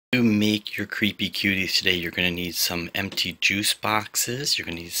To make your creepy cuties today, you're going to need some empty juice boxes. You're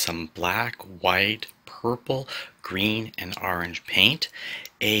going to need some black, white, purple, green, and orange paint,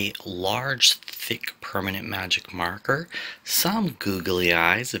 a large, thick permanent magic marker, some googly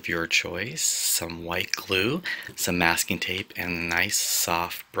eyes of your choice, some white glue, some masking tape, and a nice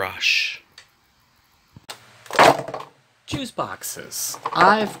soft brush. Juice boxes.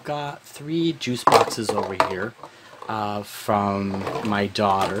 I've got 3 juice boxes over here. From my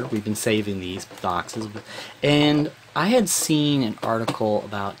daughter. We've been saving these boxes, and I had seen an article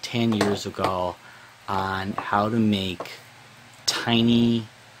about 10 years ago on how to make tiny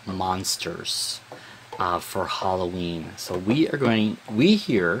monsters for Halloween. So we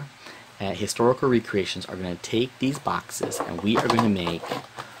here at Historical Recreations are going to take these boxes and we are going to make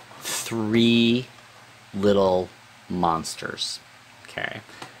 3 little monsters. Okay.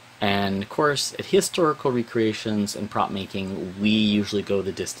 And of course, at Historical Recreations and prop making, we usually go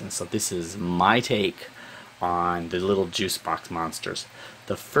the distance. So this is my take on the little juice box monsters.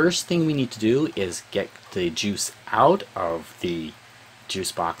 The first thing we need to do is get the juice out of the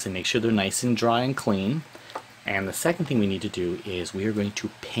juice box and make sure they're nice and dry and clean. And the second thing we need to do is we are going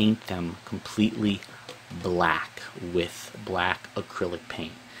to paint them completely black with black acrylic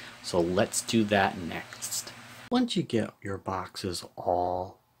paint. So let's do that next. Once you get your boxes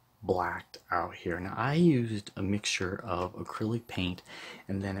all blacked out here. Now I used a mixture of acrylic paint,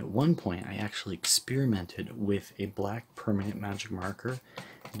 and then at one point I actually experimented with a black permanent magic marker.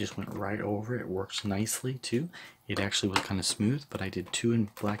 I just went right over it. It works nicely too. It actually was kind of smooth, but I did 2 in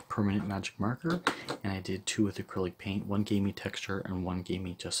black permanent magic marker and I did 2 with acrylic paint. One gave me texture and one gave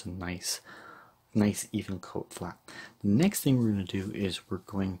me just a nice even coat flat. The next thing we're going to do is we're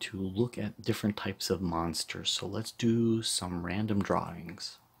going to look at different types of monsters. So let's do some random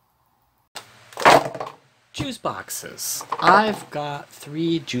drawings. Juice boxes. I've got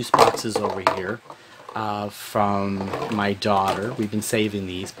 3 juice boxes over here from my daughter. We've been saving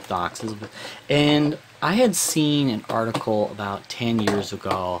these boxes, and I had seen an article about 10 years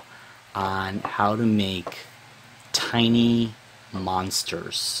ago on how to make tiny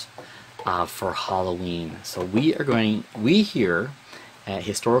monsters for Halloween. So we here at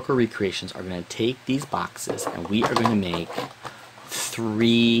Historical Recreations are going to take these boxes and we are going to make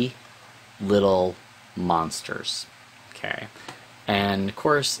 3 little monsters. Okay. And of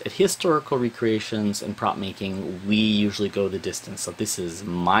course, at Historical Recreations and prop making, we usually go the distance. So this is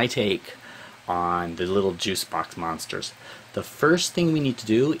my take on the little juice box monsters. The first thing we need to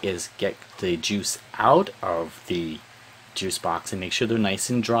do is get the juice out of the juice box and make sure they're nice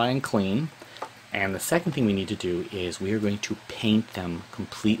and dry and clean. And the second thing we need to do is we are going to paint them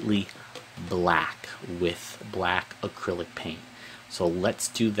completely black with black acrylic paint. So let's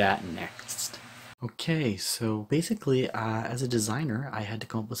do that next. Okay, so basically as a designer I had to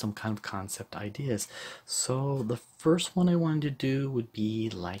come up with some kind of concept ideas. So the first one I wanted to do would be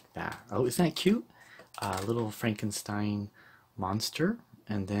like that. Oh, isn't that cute? A little Frankenstein monster.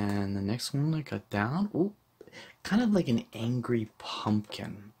 And then the next one I got down, ooh, kind of like an angry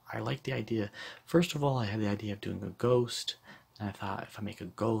pumpkin. I like the idea. First of all, I had the idea of doing a ghost. And I thought if I make a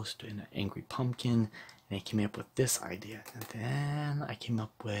ghost and an angry pumpkin, and I came up with this idea. And then I came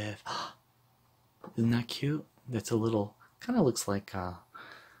up with, isn't that cute? That's a little, kind of looks like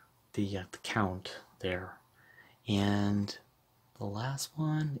the count there. And the last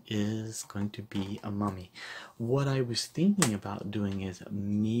one is going to be a mummy. What I was thinking about doing is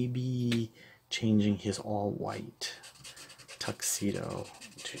maybe changing his all white tuxedo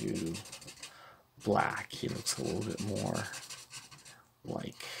to black. He looks a little bit more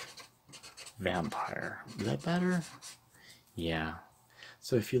like vampire. Is that better? Yeah.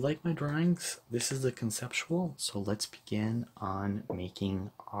 So if you like my drawings, this is the conceptual. So let's begin on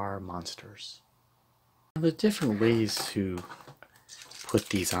making our monsters. Now, the different ways to put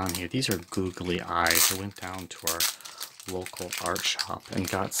these on here. These are googly eyes. I went down to our local art shop and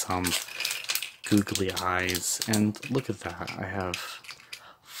got some googly eyes, and look at that. I have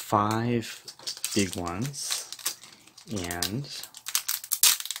 5 big ones and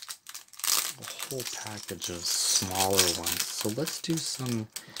a whole package of smaller ones. So let's do some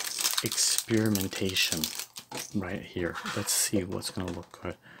experimentation right here. Let's see what's going to look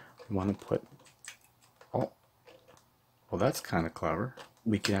good. We want to put, oh, well, that's kind of clever.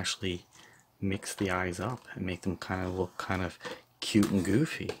 We can actually mix the eyes up and make them kind of look kind of cute and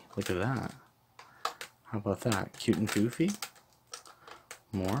goofy. Look at that. How about that? Cute and goofy?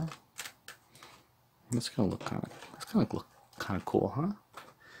 More? That's gonna look kind of cool, huh?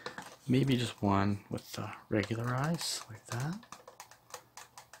 Maybe just one with the regular eyes, like that.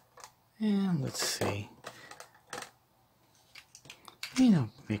 And let's see. You know,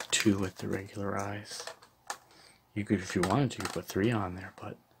 make 2 with the regular eyes. You could, if you wanted to, you could put 3 on there,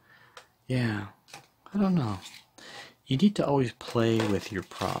 but yeah, I don't know. You need to always play with your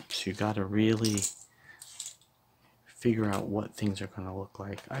props. You gotta really figure out what things are gonna look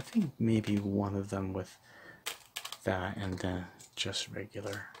like. I think maybe one of them with that and then just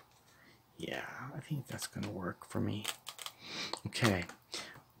regular. Yeah, I think that's gonna work for me. Okay,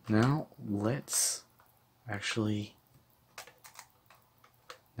 now let's actually,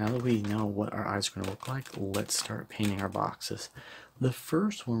 now that we know what our eyes are going to look like, let's start painting our boxes. The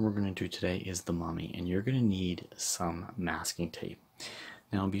first one we're going to do today is the mummy, and you're going to need some masking tape.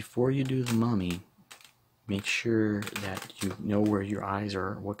 Now before you do the mummy, make sure that you know where your eyes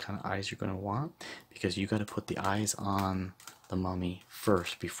are, what kind of eyes you're going to want, because you got to put the eyes on the mummy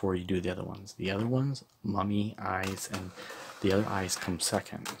first before you do the other ones. The other ones, mummy eyes, and the other eyes come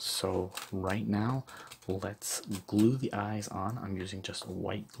second. So right now, let's glue the eyes on. I'm using just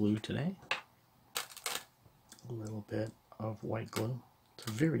white glue today. A little bit of white glue. It's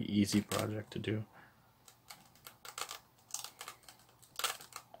a very easy project to do.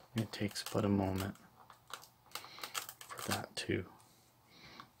 It takes but a moment for that to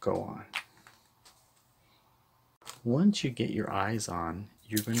go on. Once you get your eyes on,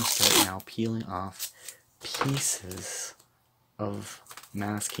 you're going to start now peeling off pieces of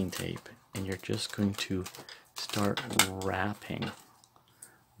masking tape, and you're just going to start wrapping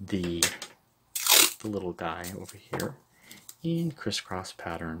the little guy over here in crisscross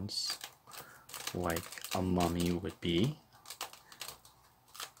patterns like a mummy would be.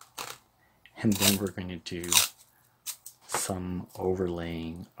 And then we're going to do some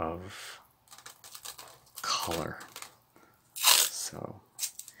overlaying of color. So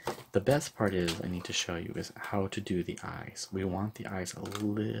the best part is, I need to show you, is how to do the eyes. We want the eyes a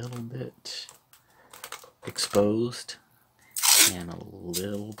little bit exposed and a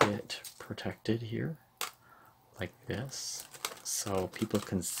little bit protected here, like this, so people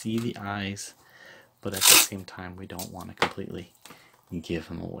can see the eyes, but at the same time we don't want to completely give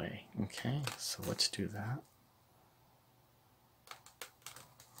them away. Okay, so let's do that.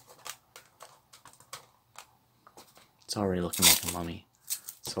 It's already looking like a mummy.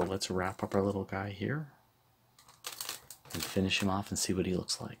 So let's wrap up our little guy here and finish him off and see what he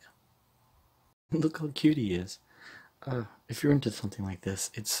looks like. Look how cute he is. If you're into something like this,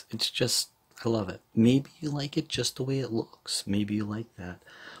 it's just, I love it. Maybe you like it just the way it looks. Maybe you like that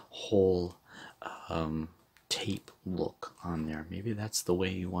whole tape look on there. Maybe that's the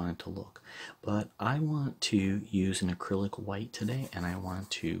way you want it to look. But I want to use an acrylic white today, and I want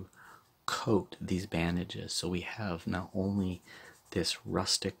to coat these bandages so we have not only this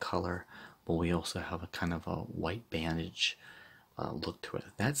rustic color, but we also have a kind of a white bandage look to it.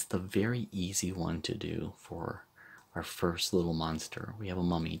 That's the very easy one to do for our first little monster. We have a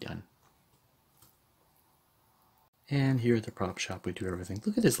mummy done. And here at the prop shop we do everything.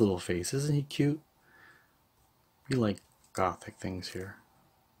 Look at his little face, isn't he cute? We like gothic things here.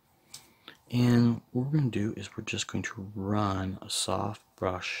 And what we're going to do is we're just going to run a soft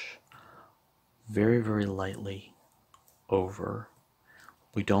brush very, very lightly over.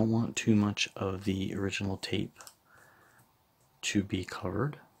 We don't want too much of the original tape to be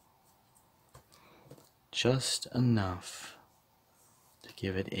covered. Just enough to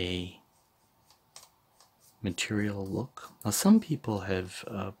give it a material look. Now some people have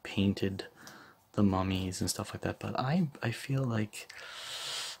painted the mummies and stuff like that, but I feel like,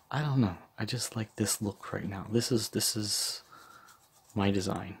 I don't know, I just like this look right now. This is my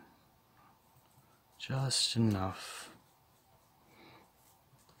design. Just enough.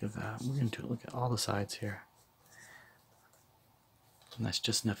 Look at that. We're going to look at all the sides here. And that's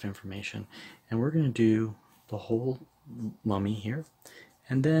just enough information. And we're going to do the whole mummy here.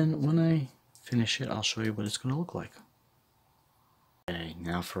 And then when I finish it, I'll show you what it's going to look like. Okay,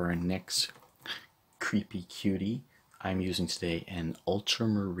 now for our next creepy cutie. I'm using today an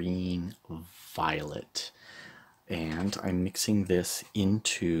ultramarine violet. And I'm mixing this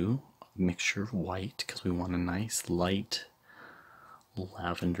into a mixture of white because we want a nice light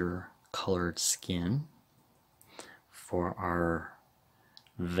lavender colored skin for our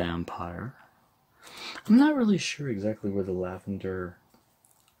vampire. I'm not really sure exactly where the lavender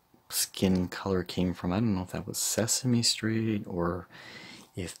skin color came from. I don't know if that was Sesame Street or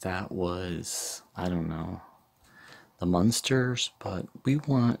if that was, I don't know, the Munsters, but we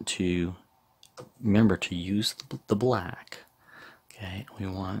want to remember to use the black. Okay, we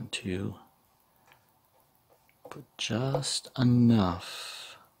want to put just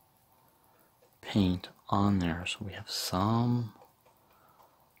enough paint on there so we have some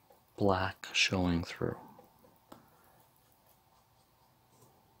black showing through.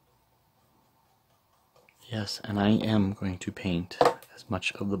 Yes, and I am going to paint as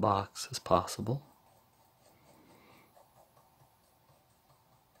much of the box as possible.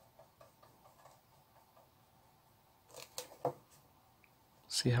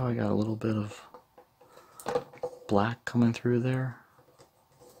 See how I got a little bit of black coming through there?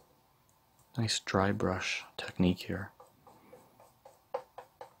 Nice dry brush technique here.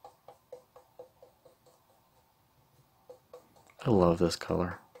 I love this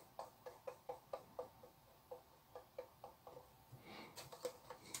color.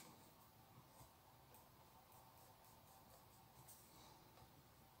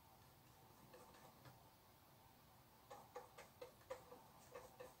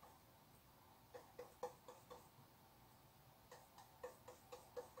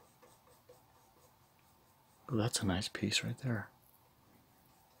 Ooh, that's a nice piece right there.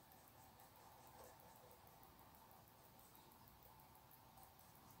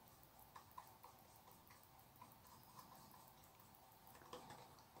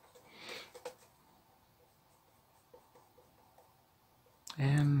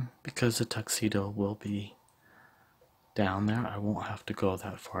 And because the tuxedo will be down there, I won't have to go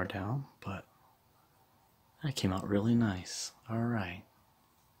that far down, but that came out really nice. Alright.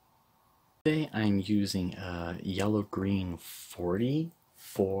 Today I'm using a yellow-green 40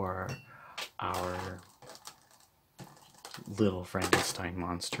 for our little Frankenstein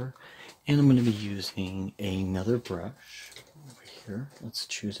monster. And I'm going to be using another brush over here. Let's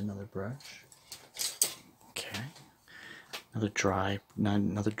choose another brush. Okay. Another dry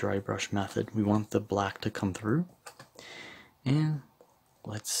brush method. We want the black to come through. And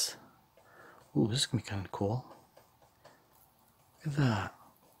let's... Ooh, this is going to be kind of cool. Look at that.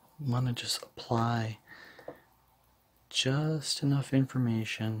 I want to just apply just enough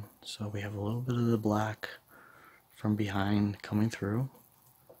information so we have a little bit of the black from behind coming through.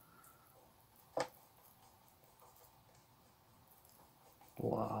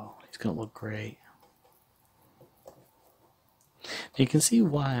 Wow, he's going to look great. You can see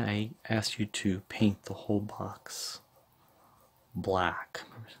why I asked you to paint the whole box black.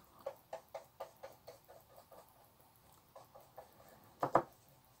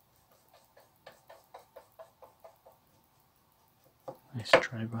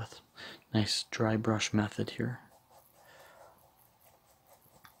 Nice dry brush method here.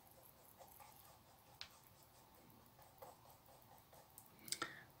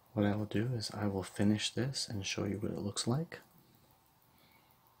 What I will do is I will finish this and show you what it looks like.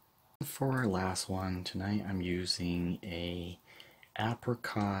 For our last one tonight, I'm using a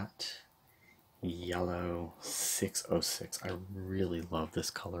apricot yellow 606. I really love this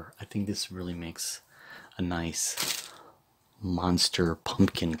color. I think this really makes a nice monster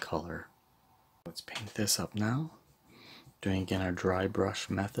pumpkin color. Let's paint this up now. Doing again our dry brush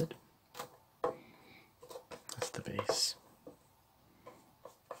method. That's the base.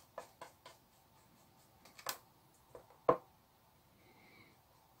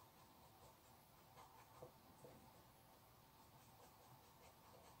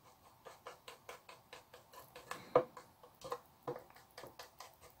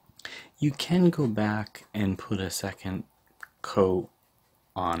 You can go back and put a second coat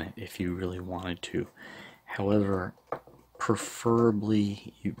on it if you really wanted to. However,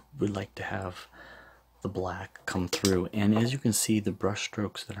 preferably you would like to have the black come through. And as you can see, the brush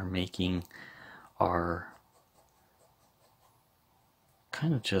strokes that I'm making are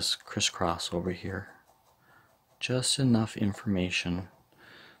kind of just crisscross over here. Just enough information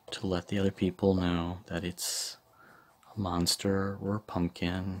to let the other people know that it's a monster or a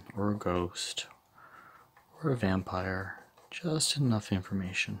pumpkin or a ghost or a vampire. Just enough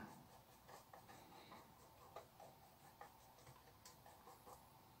information.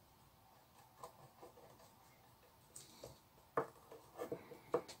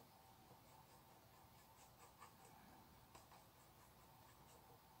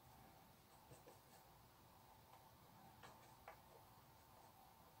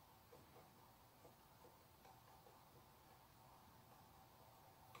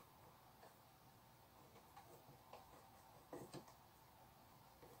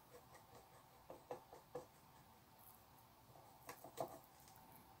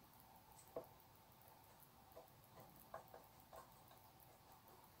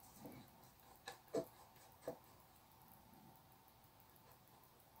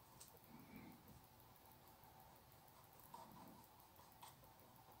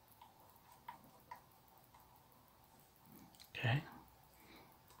 Okay.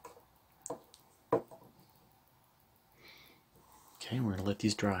 Okay, we're gonna let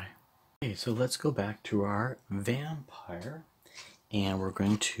these dry. Okay, so let's go back to our vampire, and we're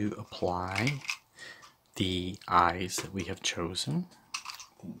going to apply the eyes that we have chosen.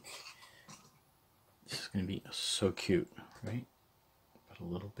 I think this is going to be so cute, right? Put a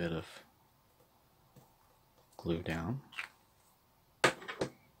little bit of glue down.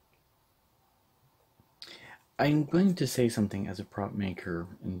 I'm going to say something as a prop maker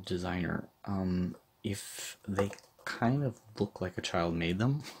and designer. If they kind of look like a child made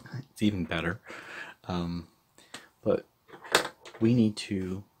them, it's even better. But we need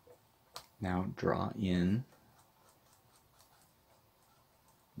to now draw in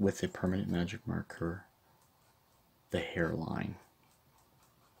with a permanent magic marker the hairline.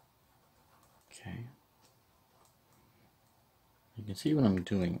 Okay. You can see what I'm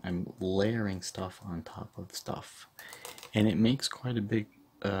doing. I'm layering stuff on top of stuff, and it makes quite a big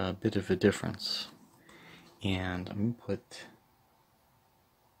bit of a difference. And I'm going to put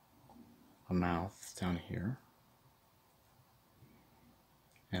a mouth down here,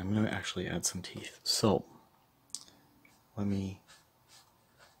 and I'm going to actually add some teeth. So let me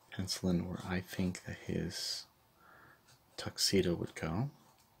pencil in where I think that his tuxedo would go,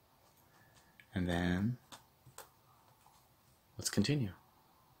 and then let's continue.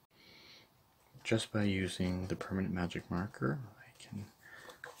 Just by using the permanent magic marker, I can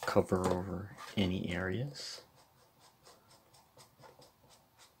cover over any areas.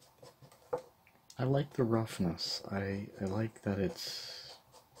 I like the roughness. I like that it's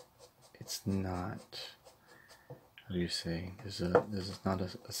not, how do you say, there's not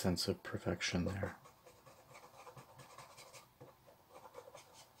a sense of perfection there.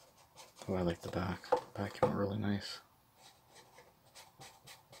 Oh, I like the back. The back came out really nice.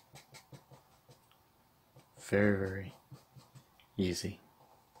 Very, very easy.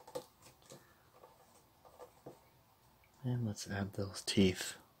 And let's add those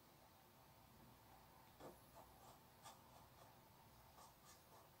teeth.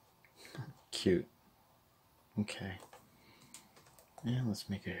 Cute. Okay. And let's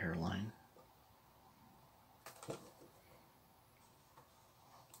make a hairline.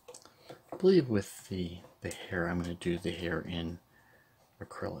 I believe with the hair, I'm going to do the hair in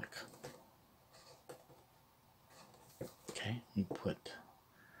acrylic. Okay, we put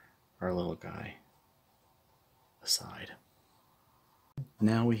our little guy aside.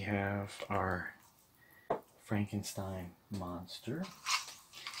 Now we have our Frankenstein monster.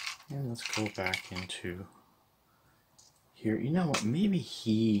 And let's go back into here. You know what? Maybe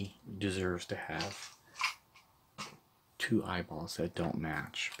he deserves to have two eyeballs that don't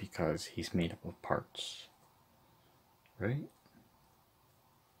match because he's made up of parts. Right?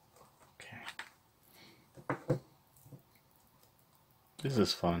 Okay. This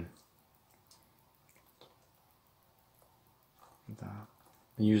is fun. I'm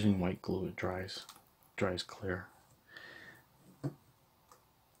using white glue, it dries clear.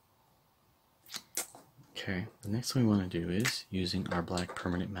 Okay, the next thing we want to do is, using our black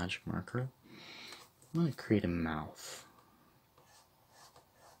permanent magic marker, I'm going to create a mouth.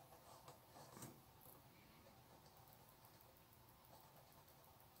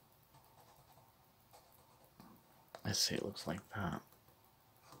 Let's say it looks like that.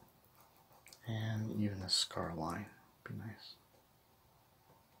 And even a scar line would be nice.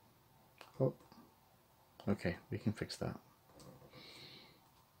 Oh, okay, we can fix that.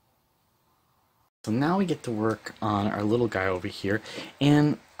 So now we get to work on our little guy over here,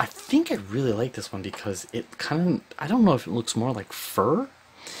 and I think I really like this one because it kind of, I don't know if it looks more like fur,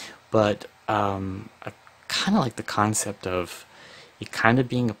 but I kind of like the concept of it kind of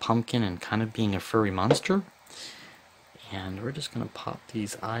being a pumpkin and kind of being a furry monster. And we're just going to pop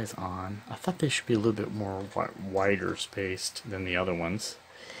these eyes on. I thought they should be a little bit more wider spaced than the other ones.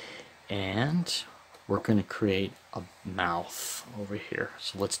 And we're going to create a mouth over here.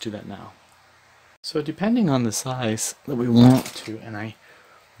 So let's do that now. So depending on the size that we want to, and I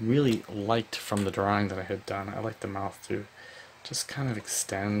really liked from the drawing that I had done, I like the mouth to just kind of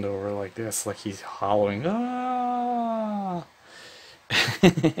extend over like this, like he's hollowing. Ah!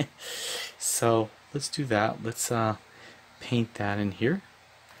 So let's do that. Let's paint that in here.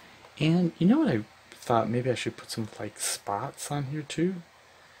 And you know what I thought? Maybe I should put some like spots on here too.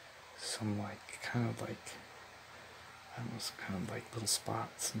 Some like kind of like, I don't know, some kind of like little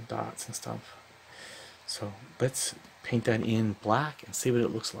spots and dots and stuff. So let's paint that in black and see what it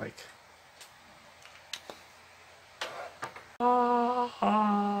looks like.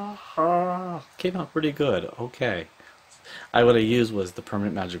 Came out pretty good. Okay. What I used was the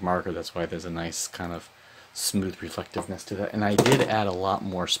permanent magic marker. That's why there's a nice kind of smooth reflectiveness to that. And I did add a lot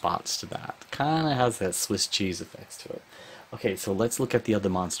more spots to that. Kind of has that Swiss cheese effect to it. Okay, so let's look at the other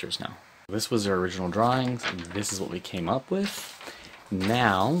monsters now. This was our original drawings, and this is what we came up with.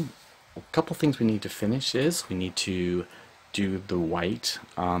 Now, a couple things we need to finish is we need to do the white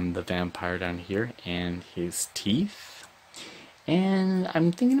on the vampire down here and his teeth. And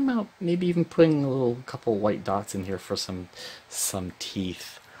I'm thinking about maybe even putting a little couple white dots in here for some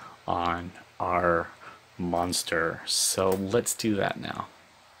teeth on our monster. So let's do that now.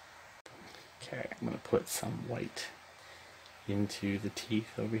 Okay, I'm going to put some white into the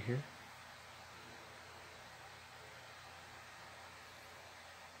teeth over here.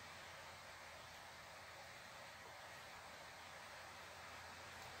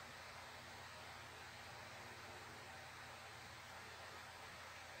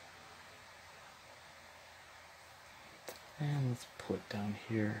 And let's put down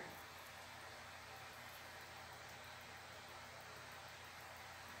here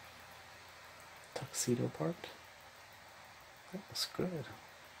tuxedo part. That looks good.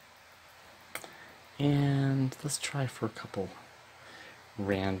 And let's try for a couple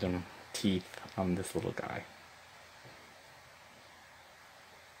random teeth on this little guy.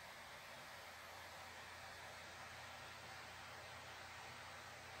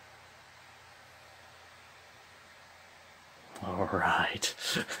 All right.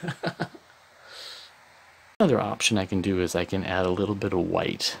 Another option I can do is I can add a little bit of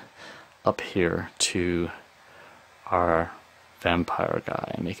white up here to our vampire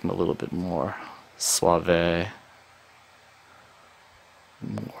guy and make him a little bit more suave.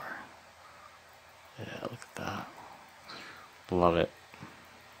 More. Yeah, look at that. Love it.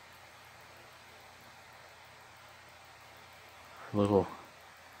 Little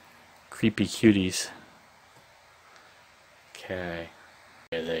creepy cuties. Okay.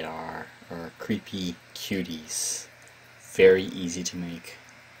 Here they are, our creepy cuties. Very easy to make.